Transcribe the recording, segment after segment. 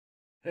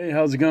Hey,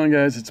 how's it going,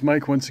 guys? It's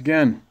Mike once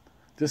again.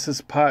 This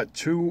is part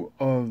 2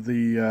 of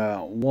the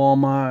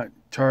Walmart,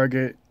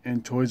 Target,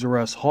 and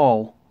ToysRus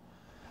haul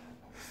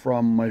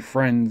from my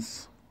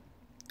friends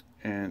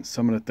and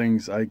some of the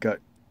things I got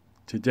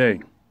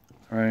today.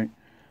 Alright,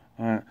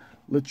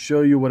 let's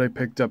show you what I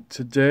picked up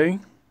today.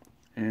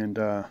 And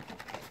I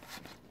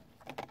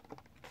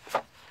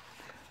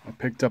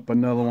picked up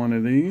another one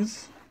of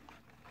these,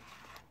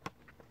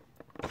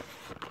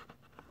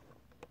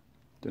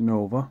 the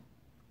Nova.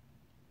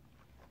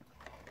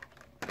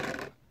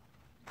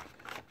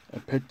 I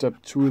picked up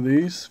two of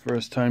these.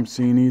 First time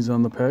seeing these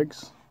on the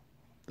pegs.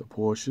 The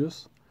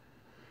Porsches.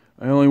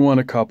 I only want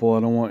a couple. I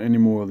don't want any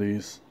more of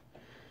these.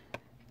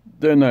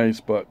 They're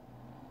nice, but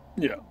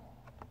yeah.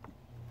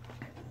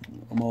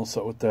 I'm all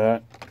set with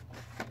that.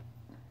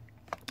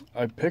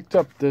 I picked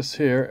up this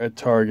here at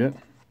Target.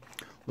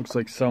 Looks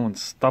like someone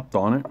stepped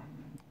on it.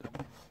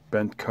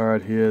 Bent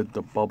card here.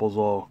 The bubbles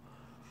all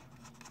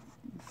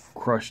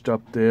crushed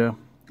up there.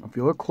 If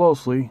you look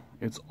closely,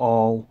 it's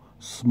all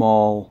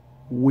small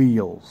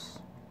wheels.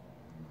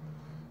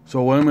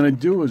 So what I'm going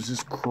to do is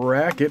just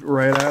crack it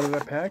right out of the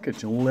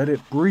package and let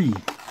it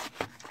breathe.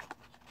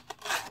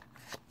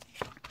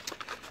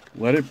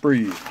 Let it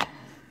breathe.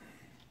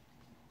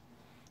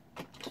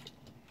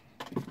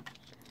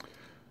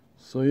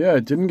 So yeah,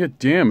 it didn't get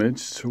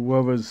damaged.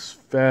 Whoever's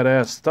fat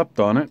ass stepped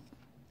on it.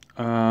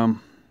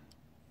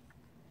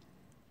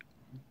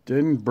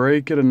 Didn't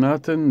break it or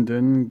nothing.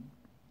 Didn't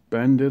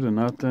bend it or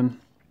nothing.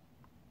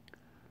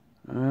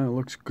 It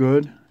looks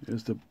good.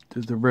 There's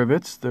the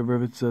rivets. The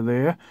rivets are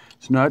there.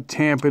 It's not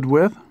tampered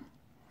with.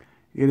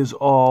 It is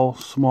all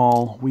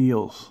small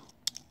wheels.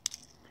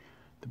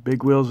 The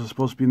big wheels are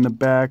supposed to be in the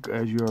back,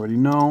 as you already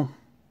know.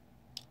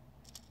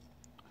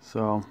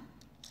 So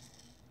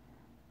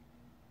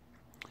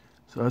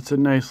that's a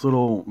nice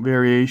little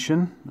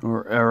variation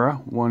or error,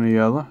 one or the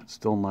other. It's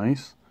still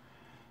nice.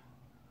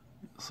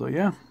 So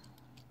yeah,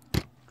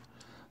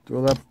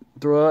 throw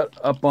that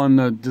up on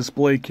the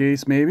display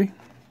case maybe.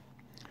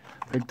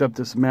 Picked up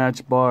this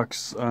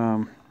Matchbox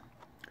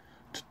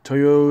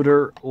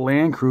Toyota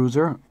Land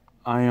Cruiser.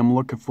 I am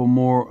looking for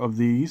more of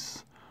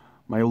these.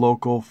 My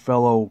local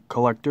fellow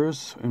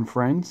collectors and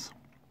friends.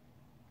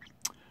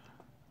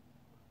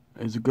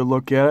 Here's a good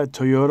look at it.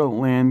 Toyota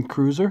Land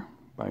Cruiser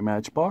by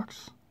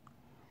Matchbox.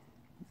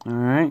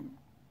 Alright.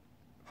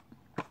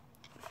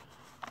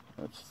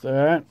 That's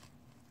that.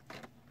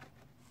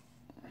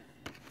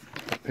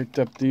 I picked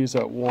up these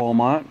at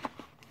Walmart.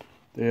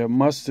 They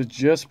must have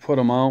just put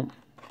them out.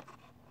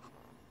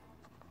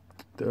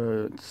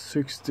 The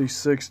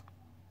 66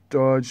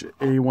 Dodge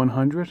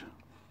A100.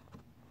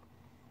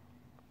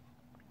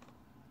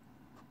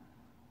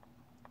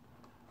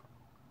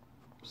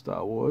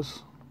 Star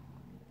Wars.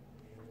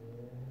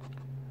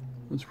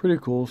 It's pretty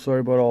cool.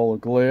 Sorry about all the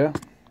glare.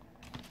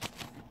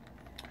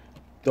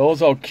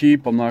 Those I'll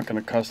keep. I'm not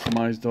going to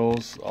customize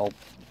those. I'll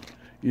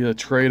either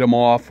trade them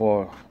off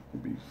or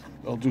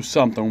I'll do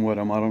something with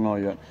them. I don't know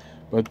yet.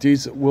 But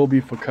these will be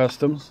for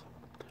customs.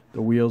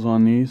 The wheels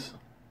on these.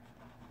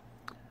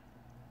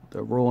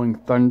 The Rolling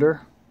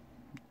Thunder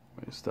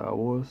by Star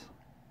Wars.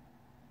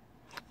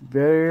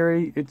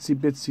 Very itsy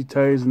bitsy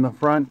tires in the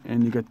front,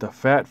 and you get the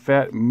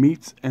fat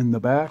meats in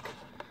the back.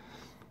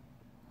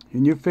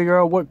 Can you figure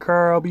out what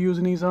car I'll be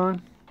using these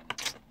on?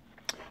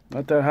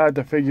 Not that hard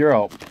to figure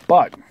out,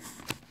 but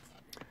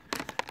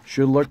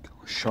should look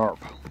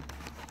sharp.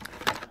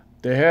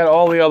 They had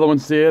all the other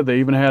ones there. They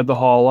even had the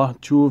hauler.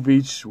 Two of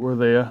each were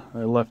there.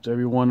 I left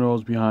every one of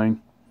those behind.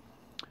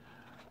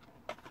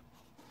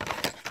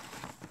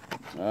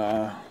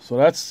 So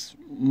that's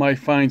my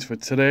finds for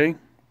today.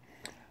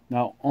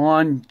 Now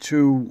on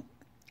to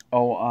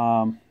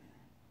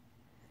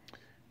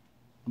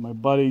my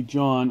buddy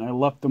John. I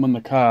left them in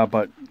the car,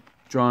 but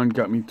John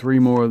got me 3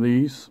 more of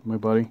these, my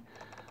buddy.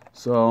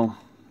 So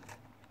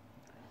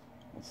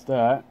that's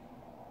that.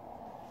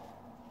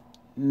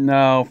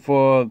 Now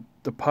for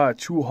the part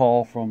 2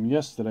 haul from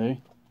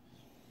yesterday.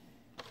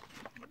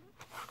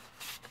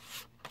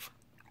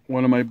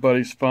 One of my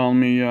buddies found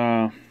me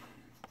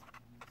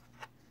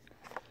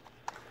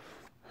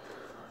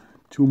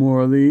 2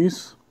 more of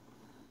these.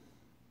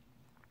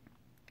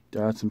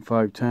 Datsun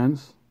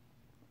 510s.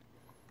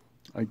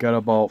 I got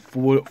about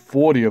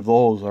 40 of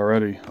those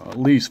already. At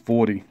least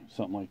 40.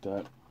 Something like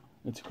that.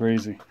 It's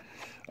crazy.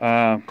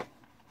 I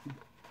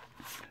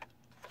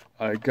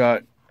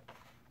got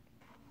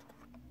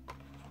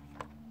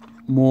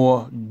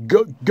more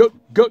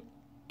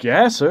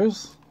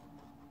gassers.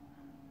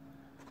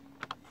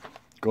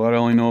 God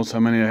only knows how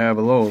many I have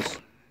of those.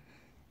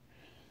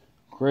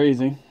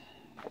 Crazy.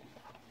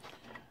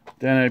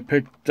 Then I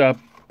picked up,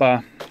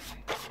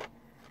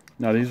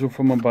 now these were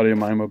from a buddy of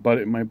mine.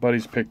 My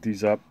buddies picked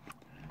these up.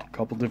 A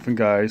couple different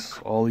guys.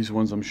 All these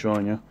ones I'm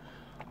showing you.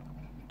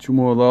 2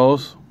 more of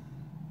those.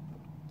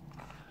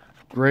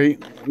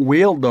 Great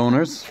wheel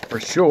donors, for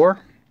sure.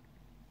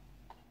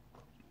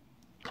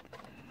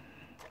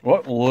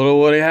 What little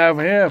what do you have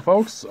here,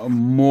 folks?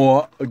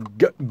 More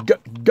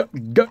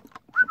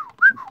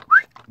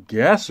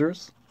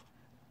gassers.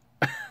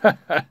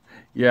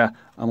 Yeah,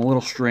 I'm a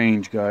little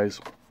strange, guys.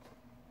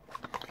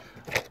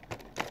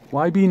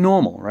 Why be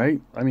normal,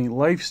 right? I mean,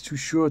 life's too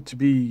short to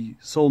be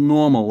so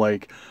normal.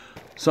 Like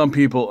some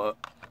people,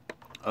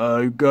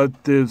 I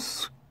got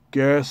this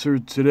gasser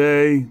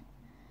today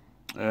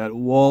at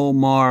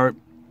Wal-Mart,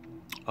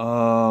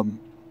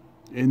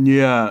 and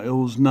yeah, it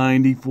was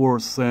 94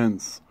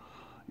 cents.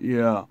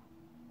 Yeah.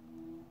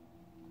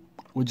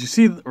 Would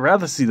you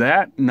rather see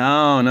that?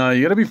 No, no,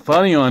 you gotta be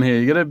funny on here.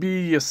 You gotta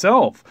be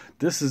yourself.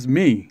 This is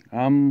me.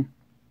 I'm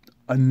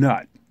a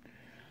nut,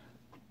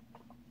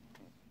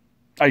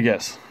 I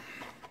guess.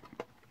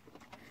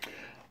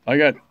 I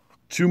got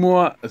two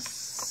more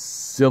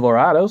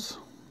Silverados,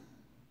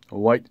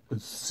 white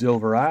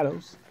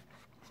Silverados.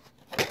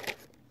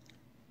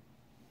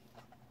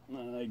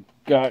 I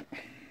got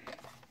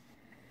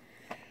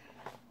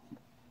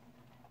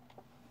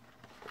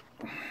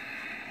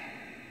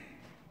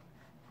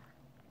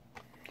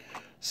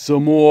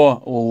some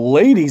more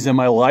ladies in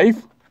my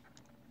life.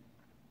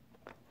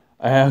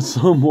 I have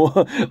some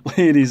more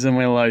ladies in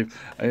my life.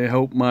 I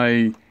hope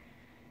my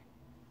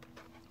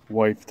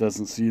wife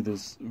doesn't see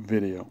this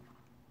video.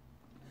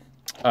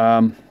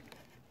 But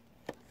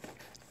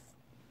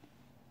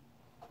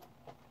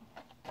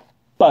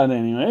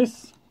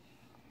anyways,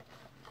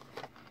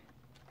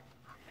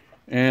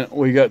 and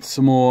we got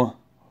some more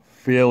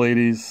fair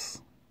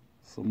ladies.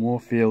 Some more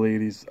fair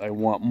ladies. I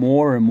want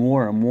more and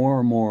more and more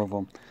and more of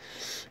them.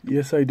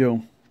 Yes, I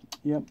do.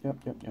 Yep.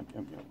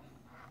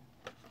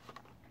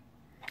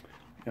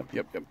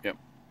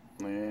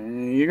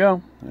 There you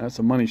go. That's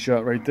a money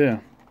shot right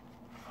there.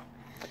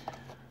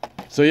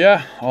 So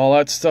yeah, all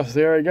that stuff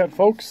there I got,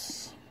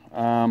 folks.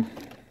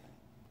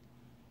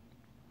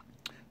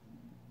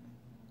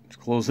 It's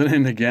closing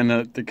in again.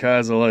 The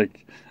cars are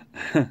like.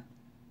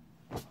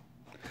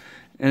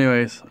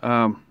 Anyways,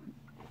 oh,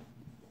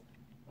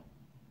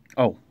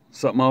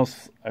 something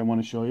else I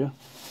want to show you.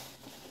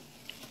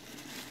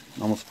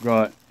 Almost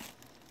forgot.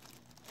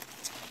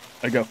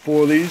 I got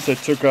 4 of these I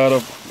took out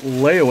of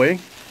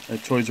layaway at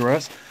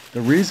ToysRus.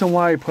 The reason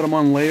why I put them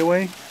on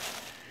layaway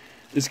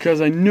is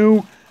because I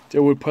knew they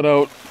would put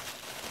out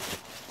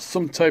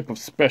some type of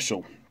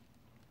special.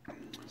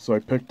 So I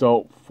picked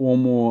out 4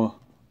 more,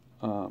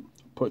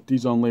 put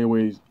these on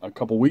layaway a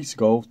couple weeks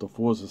ago, the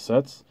 4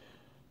 sets.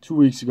 2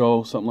 weeks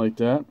ago, something like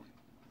that.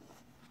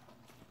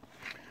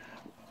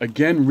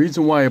 Again,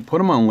 reason why I put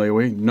them on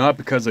layaway, not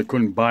because I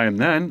couldn't buy them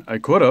then, I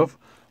could have,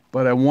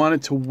 but I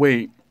wanted to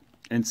wait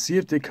and see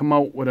if they come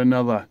out with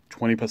another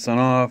 20%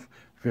 off,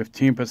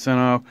 15%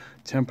 off,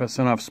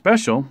 10% off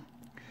special.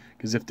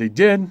 Because if they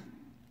did,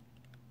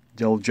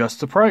 they'll adjust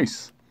the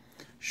price.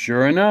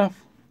 Sure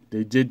enough,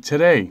 they did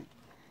today.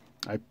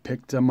 I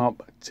picked them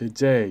up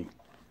today,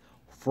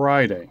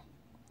 Friday.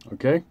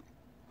 Okay?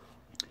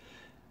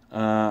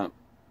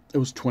 It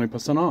was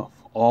 20% off.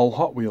 All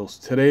Hot Wheels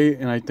today,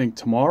 and I think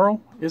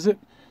tomorrow, is it?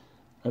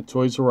 At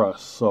ToysRus.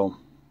 So,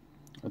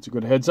 that's a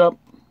good heads up.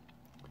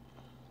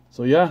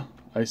 So yeah,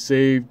 I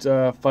saved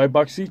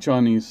 $5 each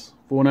on these,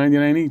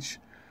 $4.99 each.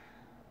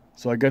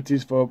 So I got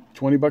these for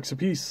 $20 a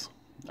piece.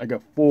 I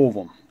got 4 of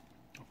them,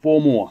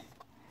 4 more.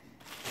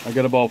 I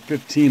got about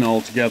 15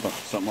 altogether,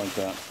 something like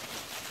that.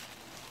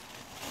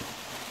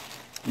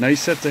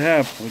 Nice set to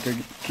have, like I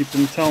keep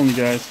them telling you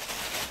guys.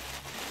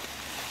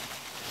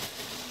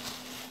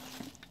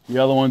 The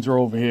other ones are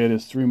over here.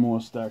 There's 3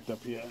 more stacked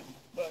up here,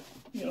 but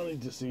you don't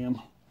need to see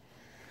them.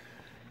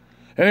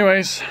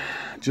 Anyways,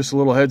 just a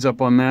little heads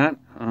up on that.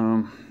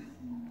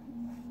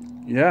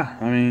 Yeah,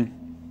 I mean,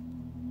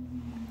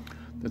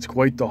 that's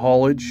quite the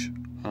haulage.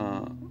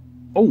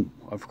 Oh,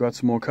 I forgot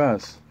some more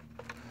cars.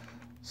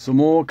 Some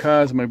more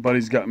cars my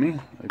buddies got me.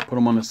 I put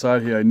them on the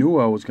side here. I knew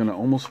I was going to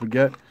almost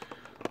forget.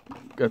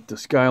 Got the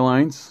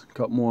Skylines.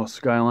 Got more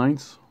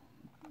Skylines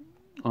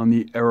on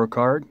the error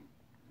card.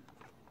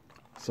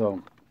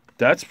 So,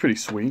 that's pretty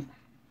sweet.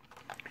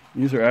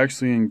 These are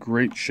actually in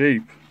great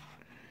shape.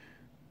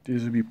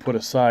 These would be put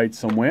aside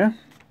somewhere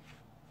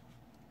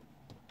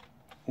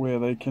where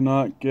they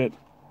cannot get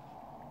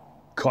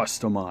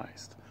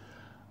customized.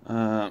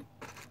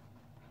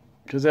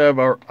 Because I have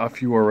a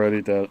few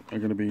already that are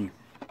going to be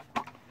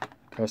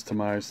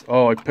customized.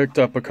 Oh, I picked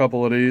up a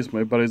couple of these.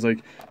 My buddy's like,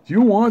 "Do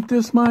you want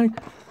this, Mike?"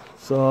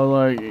 So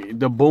like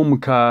the boom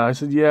car. I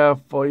said, "Yeah,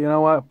 for you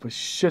know what? For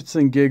shits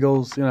and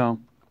giggles, you know,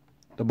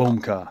 the boom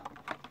car."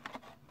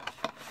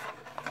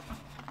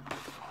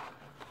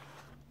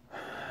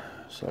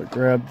 So I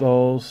grabbed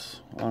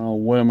those. I don't know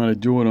what I'm going to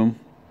do with them.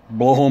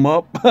 Blow them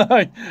up?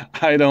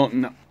 I don't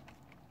know.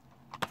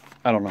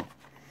 I don't know.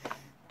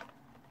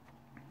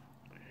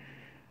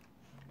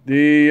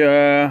 The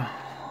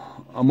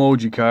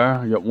emoji car.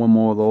 I got 1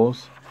 more of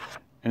those.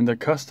 And the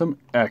custom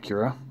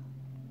Acura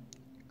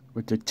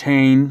with the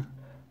Tane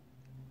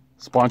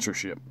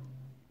sponsorship.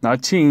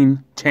 Not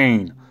teen,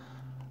 Tane.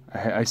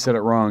 I said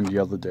it wrong the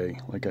other day,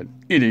 like an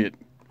idiot.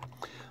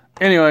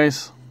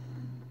 Anyways.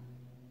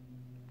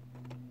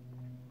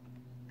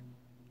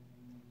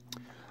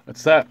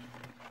 That's that.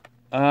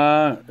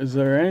 Is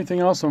there anything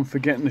else I'm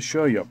forgetting to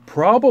show you?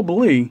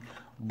 Probably,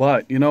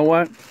 But you know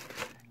what?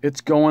 It's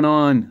going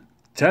on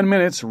 10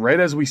 minutes right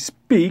as we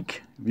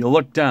speak. If you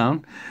look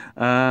down.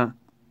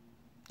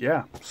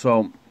 Yeah,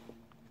 so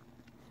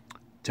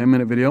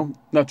 10-minute video.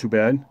 Not too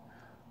bad.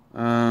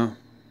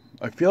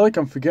 I feel like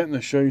I'm forgetting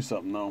to show you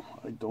something though.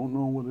 I don't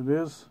know what it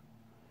is.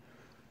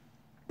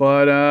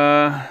 But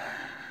I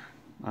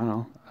don't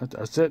know.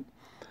 That's it.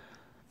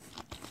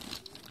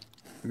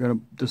 I'm going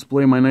to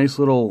display my nice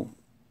little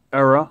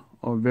era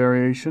or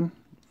variation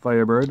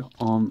Firebird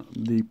on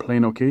the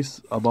Plano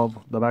case above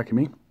the back of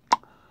me.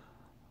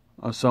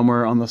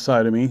 Somewhere on the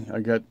side of me.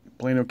 I got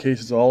Plano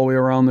cases all the way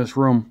around this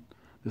room.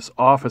 This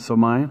office of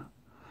mine.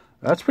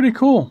 That's pretty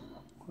cool.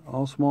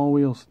 All small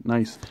wheels.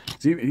 Nice.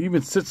 It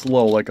even sits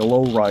low like a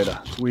low rider.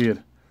 It's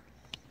weird.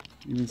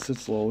 Even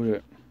sits low. Look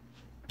at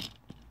it.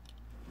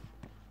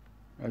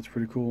 That's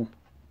pretty cool.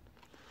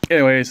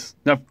 Anyways,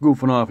 enough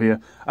goofing off here.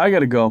 I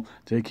gotta go.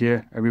 Take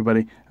care,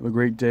 everybody. Have a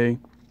great day.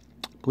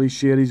 Please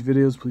share these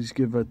videos. Please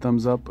give a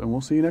thumbs up, and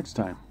we'll see you next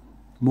time.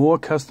 More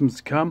customs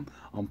to come.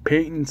 I'm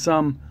painting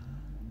some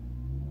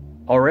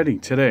already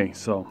today,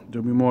 so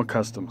there'll be more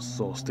customs.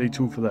 So stay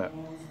tuned for that.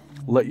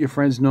 Let your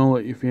friends know.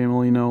 Let your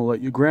family know.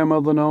 Let your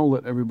grandmother know.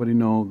 Let everybody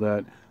know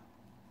that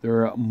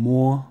there are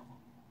more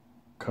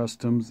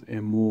customs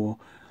and more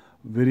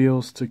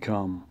videos to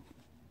come.